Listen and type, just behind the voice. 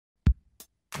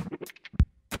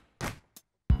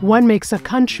What makes a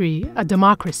country a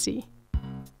democracy?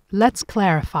 Let's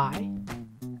clarify.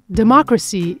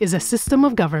 Democracy is a system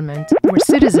of government where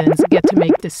citizens get to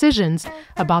make decisions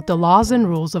about the laws and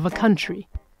rules of a country.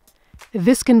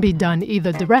 This can be done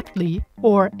either directly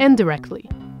or indirectly.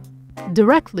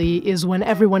 Directly is when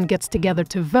everyone gets together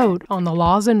to vote on the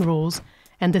laws and rules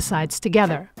and decides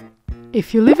together.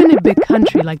 If you live in a big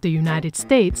country like the United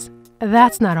States,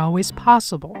 that's not always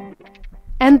possible.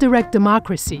 Indirect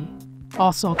democracy,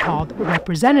 also called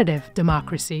representative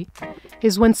democracy,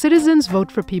 is when citizens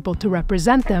vote for people to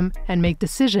represent them and make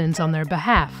decisions on their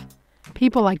behalf.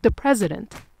 People like the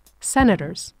president,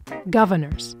 senators,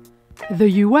 governors. The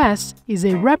U.S. is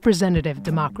a representative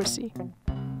democracy.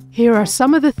 Here are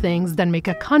some of the things that make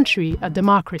a country a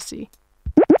democracy.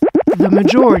 The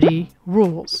majority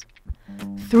rules.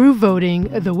 Through voting,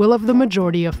 the will of the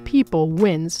majority of people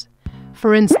wins.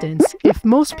 For instance, if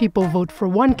most people vote for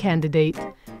one candidate,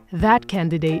 that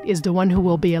candidate is the one who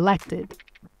will be elected.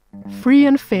 Free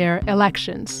and fair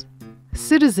elections.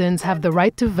 Citizens have the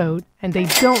right to vote and they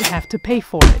don't have to pay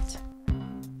for it.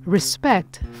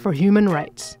 Respect for human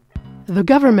rights. The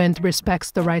government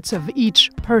respects the rights of each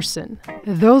person.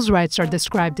 Those rights are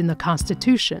described in the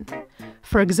Constitution.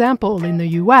 For example, in the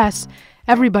U.S.,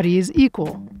 everybody is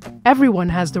equal. Everyone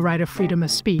has the right of freedom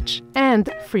of speech and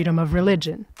freedom of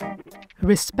religion.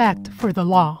 Respect for the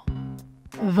law.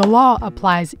 The law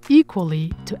applies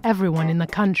equally to everyone in the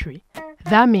country.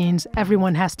 That means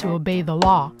everyone has to obey the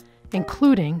law,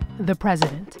 including the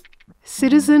president.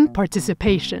 Citizen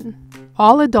participation.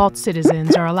 All adult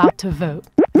citizens are allowed to vote,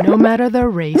 no matter their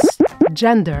race,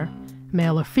 gender,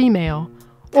 male or female,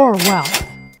 or wealth.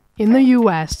 In the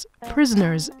U.S.,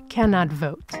 prisoners cannot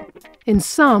vote. In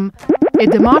sum, a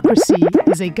democracy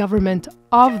is a government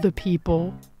of the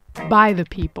people, by the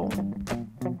people.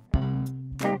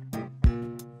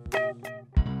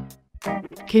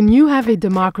 Can you have a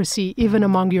democracy even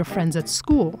among your friends at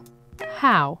school?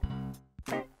 How?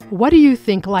 What do you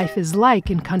think life is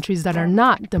like in countries that are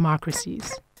not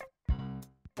democracies?